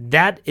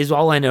 That is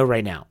all I know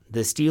right now.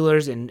 The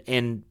Steelers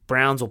and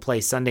Browns will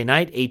play Sunday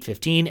night,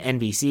 8:15,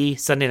 NBC,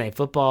 Sunday Night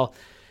Football.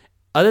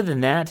 Other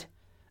than that,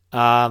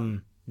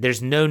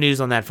 there's no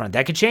news on that front.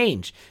 That could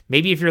change.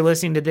 Maybe if you're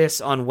listening to this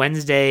on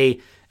Wednesday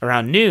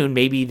around noon,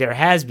 maybe there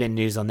has been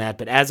news on that,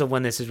 but as of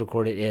when this is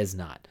recorded, it is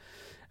not.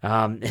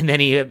 And then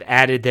he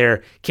added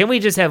there, "Can we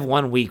just have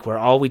 1 week where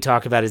all we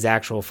talk about is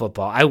actual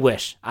football?" I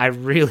wish. I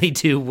really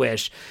do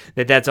wish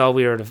that that's all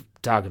we were to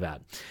talk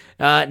about.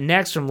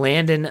 Next from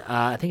Landon,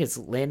 I think it's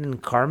Landon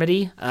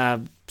Carmody.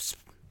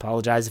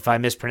 Apologize if I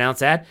mispronounce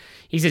that.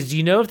 He says, "Do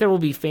you know if there will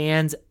be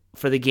fans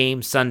for the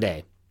game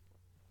Sunday?"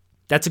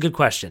 That's a good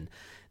question.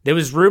 There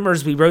was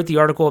rumors, we wrote the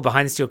article at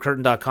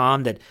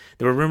BehindTheSteelCurtain.com that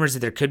there were rumors that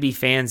there could be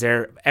fans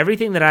there.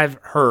 Everything that I've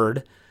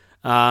heard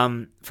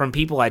from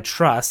people I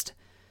trust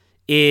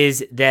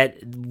is that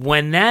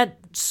when that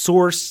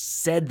source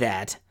said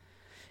that,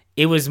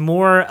 it was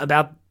more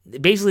about,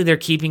 basically they're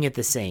keeping it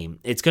the same.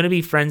 It's going to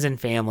be friends and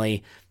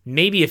family,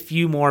 maybe a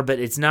few more, but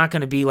it's not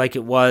going to be like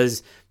it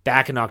was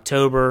back in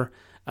October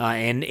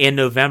and in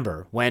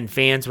November when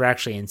fans were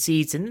actually in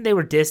seats and they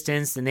were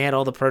distanced and they had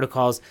all the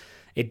protocols.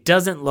 It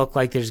doesn't look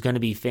like there's going to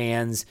be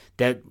fans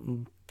that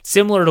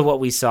similar to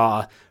what we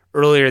saw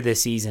earlier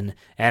this season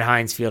at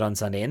Heinz Field on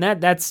Sunday. And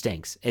that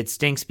stinks. It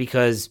stinks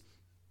because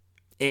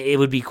it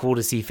would be cool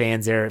to see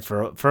fans there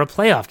for a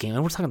playoff game.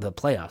 And we're talking about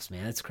the playoffs,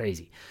 man. That's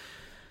crazy.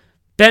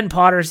 Ben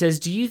Potter says,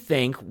 "Do you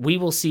think we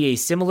will see a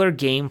similar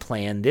game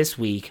plan this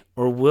week,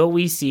 or will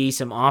we see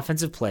some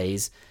offensive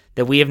plays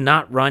that we have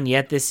not run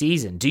yet this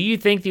season? Do you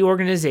think the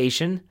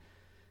organization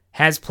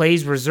has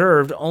plays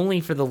reserved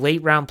only for the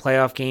late round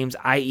playoff games,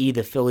 i.e.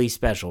 the Philly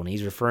special?" And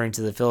he's referring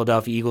to the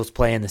Philadelphia Eagles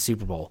play in the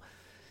Super Bowl.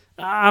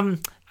 I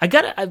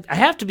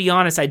have to be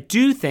honest, I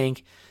do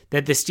think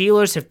that the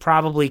Steelers have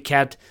probably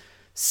kept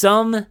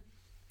some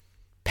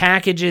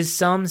packages,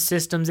 some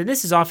systems, and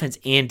this is offense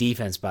and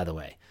defense, by the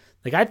way.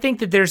 Like, I think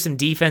that there's some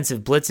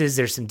defensive blitzes,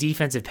 there's some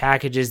defensive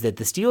packages that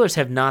the Steelers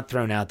have not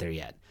thrown out there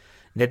yet,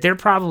 that they're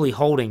probably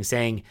holding,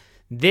 saying,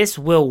 this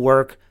will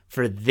work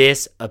for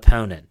this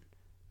opponent.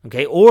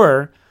 Okay,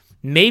 or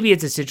maybe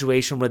it's a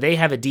situation where they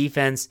have a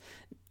defense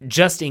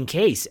just in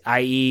case,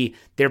 i.e.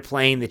 they're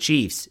playing the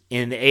Chiefs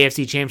in the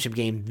AFC Championship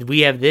game.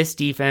 We have this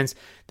defense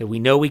that we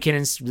know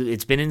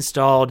it's been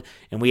installed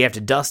and we have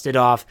to dust it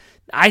off.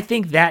 I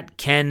think that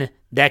can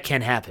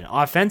happen.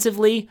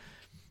 Offensively,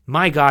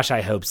 my gosh,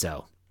 I hope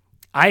so.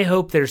 I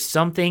hope there's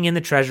something in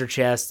the treasure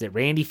chest that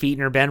Randy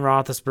Fichtner, Ben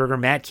Roethlisberger,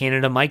 Matt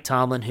Canada, Mike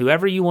Tomlin,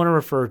 whoever you want to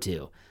refer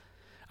to,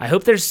 I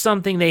hope there's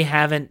something they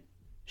haven't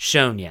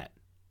shown yet.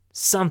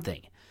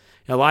 Something.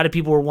 A lot of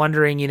people were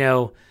wondering,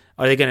 are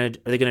they going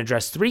to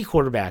dress 3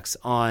 quarterbacks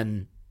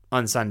on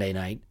Sunday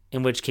night?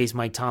 In which case,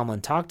 Mike Tomlin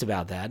talked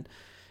about that,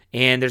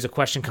 and there's a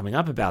question coming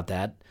up about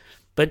that.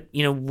 But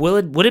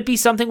would it be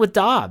something with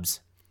Dobbs?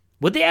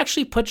 Would they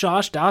actually put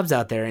Josh Dobbs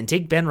out there and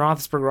take Ben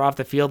Roethlisberger off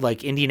the field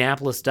like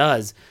Indianapolis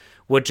does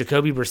with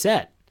Jacoby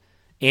Brissett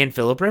and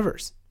Phillip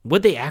Rivers?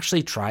 Would they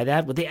actually try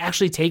that? Would they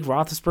actually take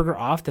Roethlisberger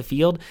off the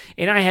field?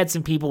 And I had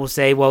some people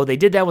say, well, they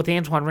did that with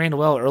Antoine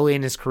Randall early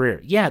in his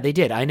career. Yeah, they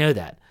did. I know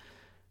that.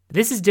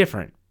 This is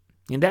different.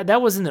 And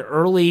that was in the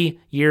early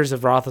years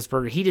of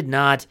Roethlisberger. He did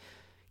not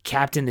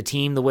captain the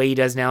team the way he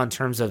does now in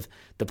terms of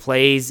the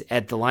plays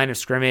at the line of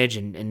scrimmage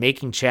and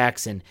making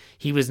checks. And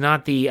he was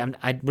not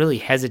I really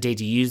hesitate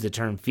to use the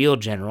term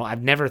field general.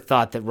 I've never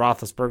thought that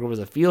Roethlisberger was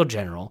a field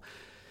general,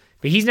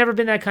 but he's never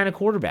been that kind of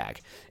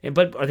quarterback.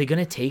 But are they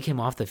going to take him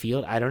off the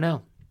field? I don't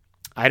know.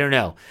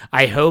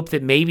 I hope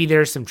that maybe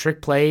there's some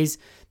trick plays.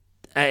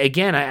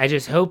 Again, I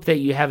just hope that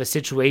you have a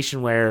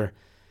situation where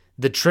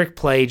the trick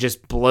play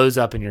just blows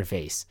up in your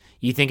face.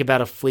 You think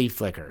about a flea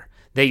flicker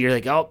that you're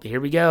like, oh, here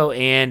we go,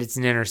 and it's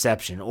an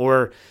interception.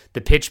 Or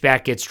the pitch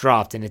back gets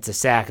dropped and it's a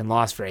sack and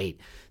lost for 8.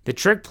 The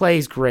trick play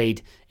is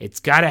great. It's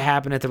got to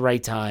happen at the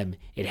right time.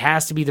 It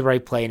has to be the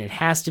right play, and it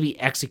has to be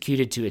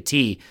executed to a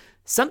T.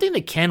 Something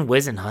that Ken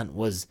Wisenhunt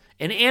was,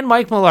 and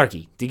Mike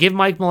Mularkey, to give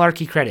Mike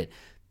Mularkey credit,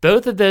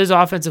 both of those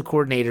offensive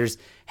coordinators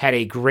had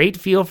a great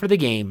feel for the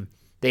game.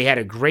 They had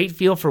a great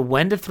feel for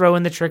when to throw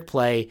in the trick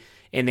play,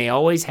 and they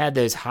always had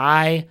those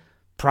high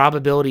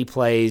probability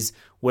plays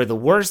where the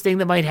worst thing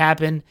that might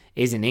happen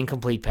is an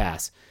incomplete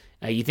pass.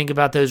 You think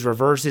about those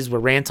reverses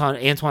where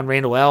Antoine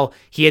Randall,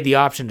 he had the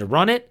option to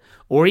run it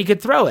or he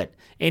could throw it.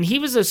 And he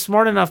was a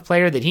smart enough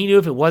player that he knew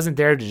if it wasn't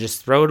there to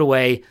just throw it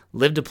away,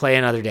 live to play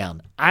another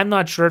down. I'm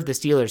not sure if the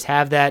Steelers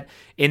have that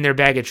in their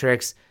bag of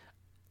tricks.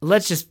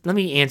 Let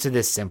me answer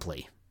this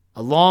simply.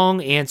 A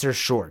long answer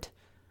short.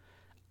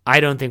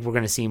 I don't think we're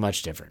going to see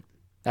much different.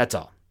 That's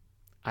all.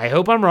 I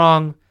hope I'm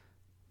wrong,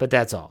 but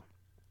that's all.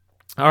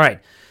 All right.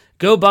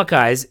 Go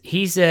Buckeyes.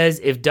 He says,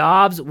 if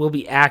Dobbs will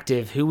be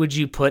active, who would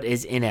you put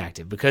as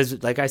inactive?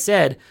 Because, like I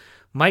said,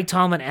 Mike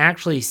Tomlin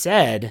actually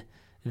said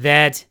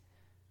that,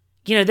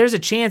 there's a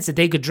chance that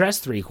they could dress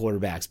 3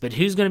 quarterbacks, but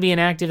who's going to be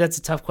inactive? That's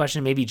a tough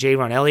question. Maybe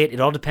Jaron Elliott. It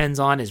all depends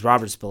on, is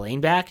Robert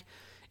Spillane back?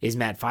 Is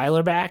Matt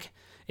Filer back?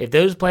 If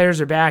those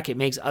players are back, it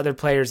makes other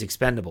players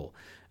expendable.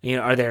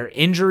 Are there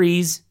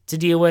injuries to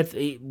deal with?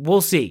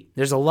 We'll see.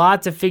 There's a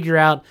lot to figure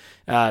out.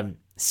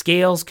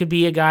 Scales could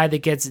be a guy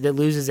that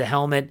loses a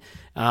helmet.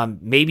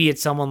 Maybe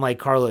it's someone like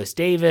Carlos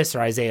Davis or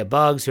Isaiah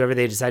Buggs, whoever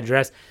they decide to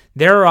dress.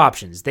 There are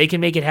options. They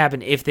can make it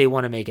happen if they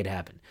want to make it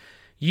happen.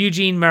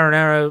 Eugene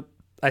Marinaro,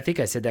 I think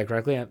I said that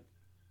correctly.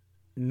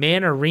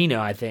 Manarino,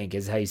 I think,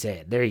 is how you say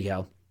it. There you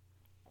go.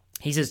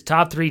 He says,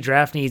 top 3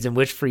 draft needs and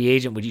which free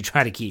agent would you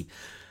try to keep?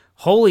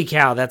 Holy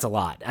cow, that's a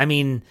lot. I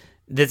mean,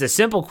 that's a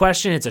simple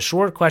question. It's a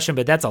short question,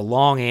 but that's a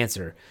long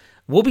answer.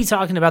 We'll be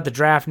talking about the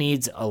draft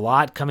needs a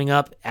lot coming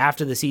up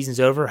after the season's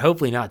over,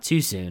 hopefully not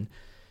too soon.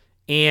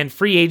 And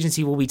free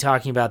agency, we'll be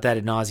talking about that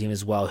ad nauseum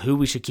as well, who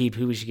we should keep,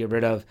 who we should get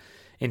rid of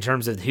in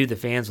terms of who the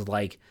fans would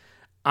like.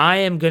 I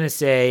am going to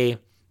say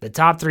the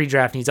top 3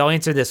 draft needs. I'll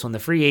answer this one. The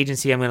free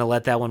agency, I'm going to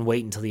let that one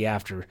wait until the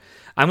after.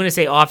 I'm going to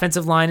say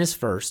offensive line is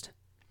first.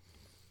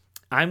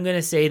 I'm going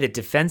to say that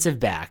defensive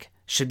back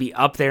should be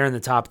up there in the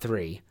top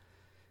 3.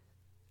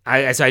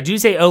 So I do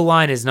say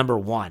O-line is number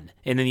 1.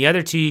 And then the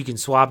other 2, you can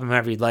swap them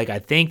however you'd like. I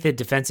think that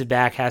defensive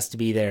back has to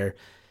be there.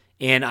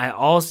 And I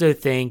also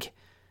think,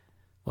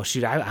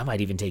 I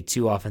might even take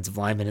 2 offensive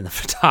linemen in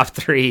the top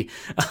 3.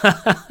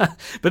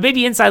 But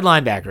maybe inside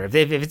linebacker.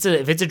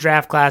 If it's a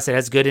draft class that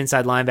has good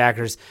inside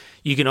linebackers,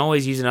 you can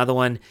always use another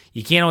one.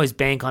 You can't always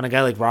bank on a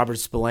guy like Robert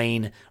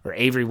Spillane or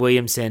Avery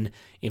Williamson.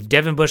 If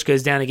Devin Bush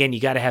goes down again, you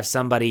got to have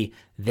somebody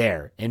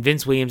there. And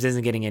Vince Williams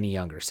isn't getting any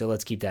younger, so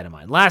let's keep that in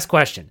mind. Last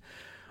question.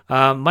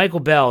 Michael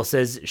Bell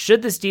says,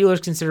 should the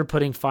Steelers consider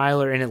putting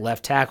Filer in at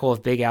left tackle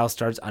if Big Al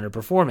starts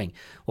underperforming?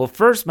 Well,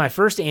 my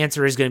first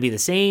answer is going to be the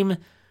same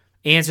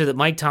answer that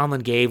Mike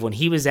Tomlin gave when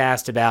he was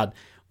asked about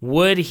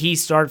would he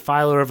start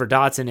Filer over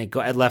Dotson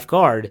at left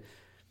guard,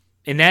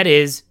 and that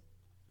is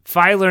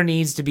Filer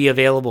needs to be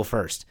available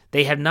first.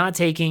 They have not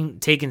taken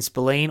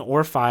Spillane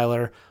or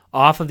Filer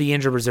off of the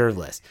injured reserve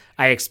list.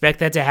 I expect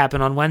that to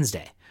happen on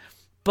Wednesday.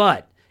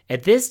 But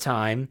at this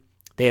time,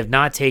 they have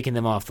not taken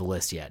them off the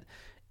list yet.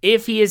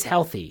 If he is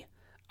healthy,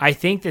 I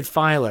think that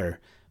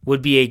Filer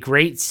would be a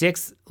great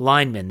 6th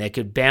lineman that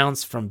could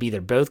bounce from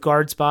either both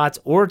guard spots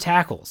or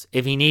tackles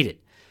if he needed.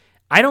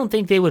 I don't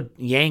think they would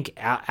yank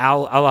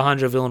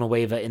Alejandro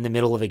Villanueva in the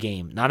middle of a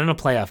game, not in a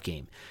playoff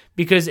game,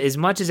 because as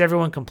much as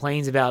everyone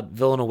complains about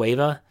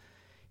Villanueva,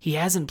 he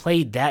hasn't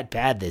played that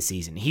bad this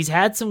season. He's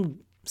had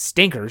some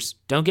stinkers,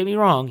 don't get me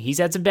wrong. He's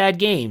had some bad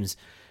games,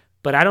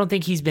 but I don't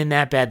think he's been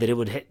that bad that it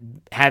would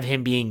have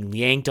him being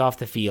yanked off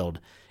the field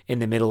in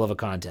the middle of a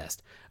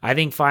contest. I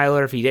think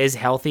Filer, if he is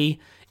healthy,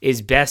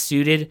 is best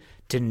suited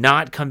to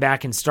not come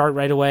back and start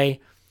right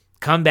away.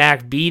 Come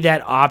back, be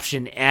that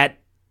option at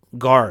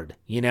guard,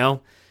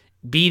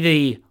 Be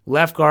the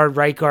left guard,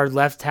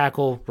 left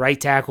tackle, right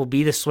tackle,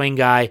 be the swing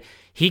guy.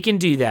 He can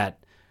do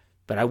that,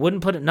 but I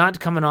wouldn't put it, not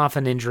coming off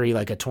an injury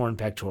like a torn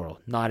pectoral.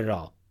 Not at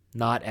all.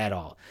 Not at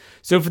all.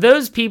 So for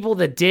those people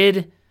that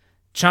did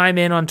chime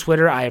in on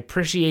Twitter, I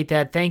appreciate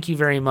that. Thank you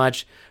very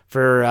much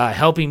for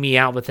helping me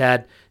out with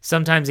that.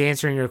 Sometimes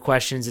answering your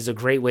questions is a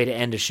great way to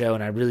end a show,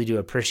 and I really do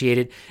appreciate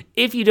it.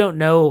 If you don't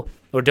know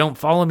or don't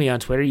follow me on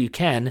Twitter, you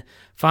can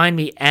find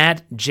me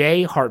at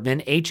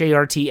jhartman,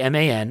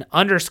 HARTMAN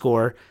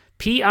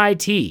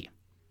 _PIT.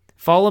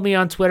 Follow me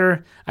on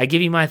Twitter. I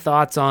give you my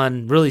thoughts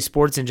on really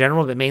sports in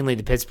general, but mainly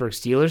the Pittsburgh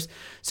Steelers.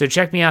 So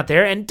check me out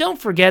there. And don't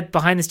forget,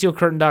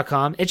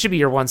 BehindTheSteelCurtain.com. It should be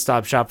your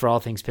one-stop shop for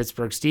all things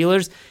Pittsburgh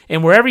Steelers.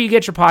 And wherever you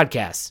get your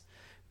podcasts,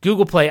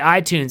 Google Play,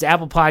 iTunes,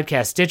 Apple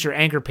Podcasts, Stitcher,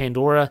 Anchor,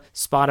 Pandora,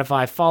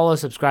 Spotify. Follow,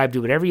 subscribe,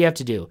 do whatever you have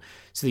to do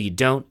so that you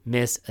don't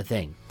miss a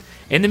thing.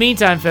 In the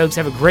meantime, folks,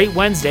 have a great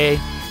Wednesday.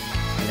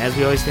 And as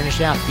we always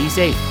finish out, be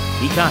safe,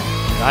 be kind,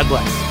 and God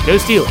bless. Go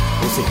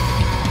Steelers. We'll see you.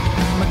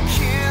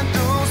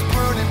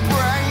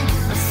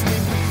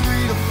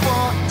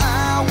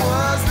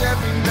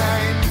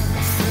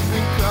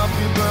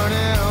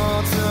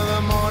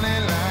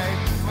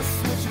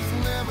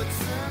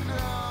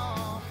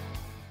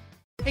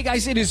 Hey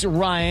guys, it is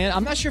Ryan.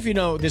 I'm not sure if you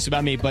know this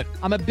about me, but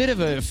I'm a bit of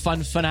a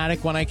fun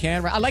fanatic when I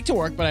can. I like to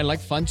work, but I like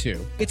fun too.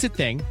 It's a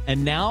thing.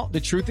 And now the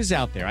truth is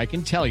out there. I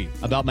can tell you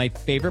about my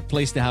favorite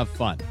place to have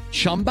fun.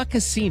 Chumba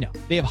Casino.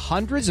 They have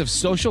hundreds of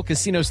social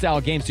casino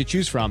style games to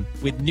choose from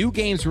with new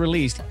games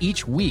released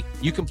each week.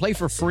 You can play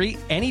for free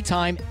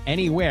anytime,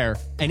 anywhere.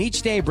 And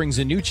each day brings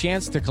a new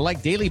chance to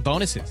collect daily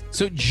bonuses.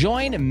 So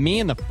join me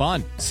in the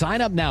fun.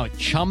 Sign up now at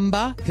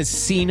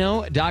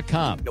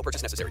ChumbaCasino.com. No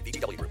purchase necessary.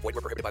 VGW Group. Void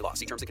where prohibited by law.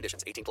 See terms and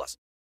conditions. 18+.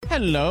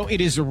 Hello,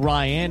 it is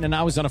Ryan, and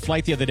I was on a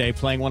flight the other day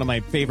playing one of my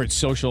favorite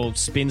social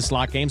spin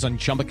slot games on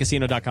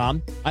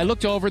ChumbaCasino.com. I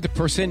looked over at the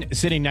person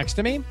sitting next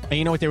to me, and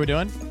you know what they were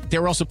doing? They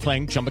were also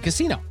playing Chumba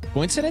Casino.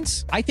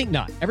 Coincidence? I think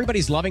not.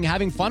 Everybody's loving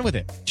having fun with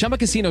it. Chumba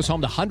Casino is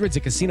home to hundreds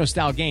of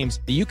casino-style games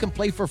that you can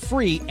play for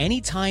free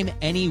anytime,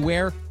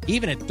 anywhere,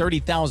 even at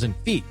 30,000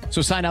 feet.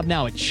 So sign up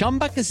now at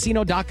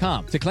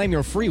ChumbaCasino.com to claim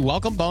your free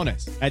welcome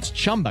bonus. That's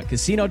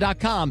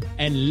ChumbaCasino.com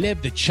and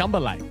live the Chumba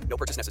life. No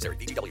purchase necessary.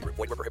 VGW Group.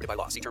 Void where prohibited by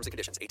law. See terms and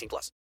conditions.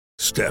 18+.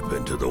 Step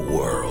into the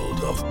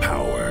world of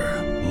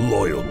power,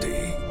 loyalty,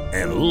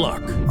 and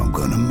luck. I'm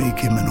gonna make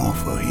him an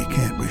offer he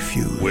can't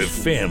refuse. With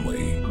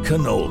family,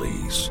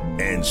 cannolis,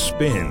 and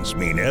spins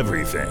mean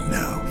everything.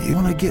 Now, you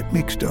wanna get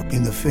mixed up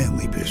in the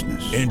family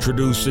business.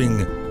 Introducing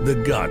The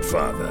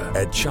Godfather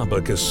at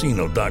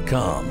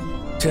ChumbaCasino.com.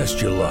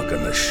 Test your luck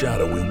in the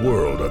shadowy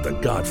world of The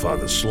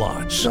Godfather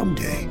slot.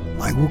 Someday,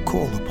 I will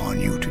call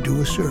upon you to do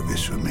a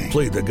service for me.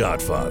 Play The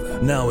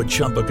Godfather now at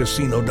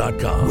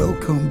ChumbaCasino.com.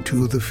 Welcome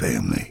to the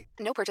family.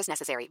 No purchase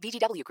necessary.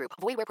 VGW Group.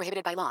 Void where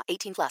prohibited by law.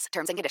 18+.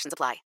 Terms and conditions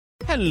apply.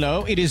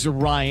 Hello, it is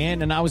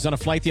Ryan, and I was on a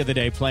flight the other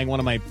day playing one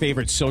of my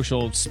favorite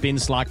social spin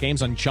slot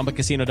games on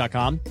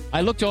ChumbaCasino.com.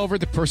 I looked over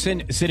at the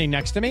person sitting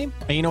next to me,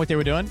 and you know what they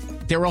were doing?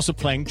 They were also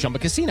playing Chumba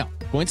Casino.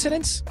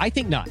 Coincidence? I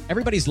think not.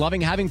 Everybody's loving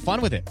having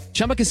fun with it.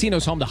 Chumba Casino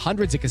is home to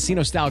hundreds of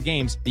casino-style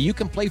games that you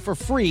can play for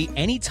free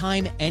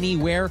anytime,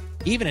 anywhere,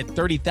 even at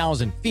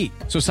 30,000 feet.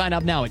 So sign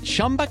up now at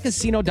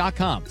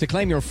ChumbaCasino.com to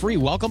claim your free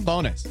welcome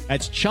bonus.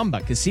 That's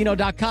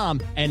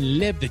ChumbaCasino.com and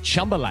live the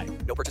Chumba life.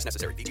 No purchase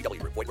necessary. VGW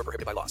Group. Void where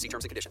prohibited by law. See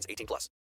terms and conditions. 18+.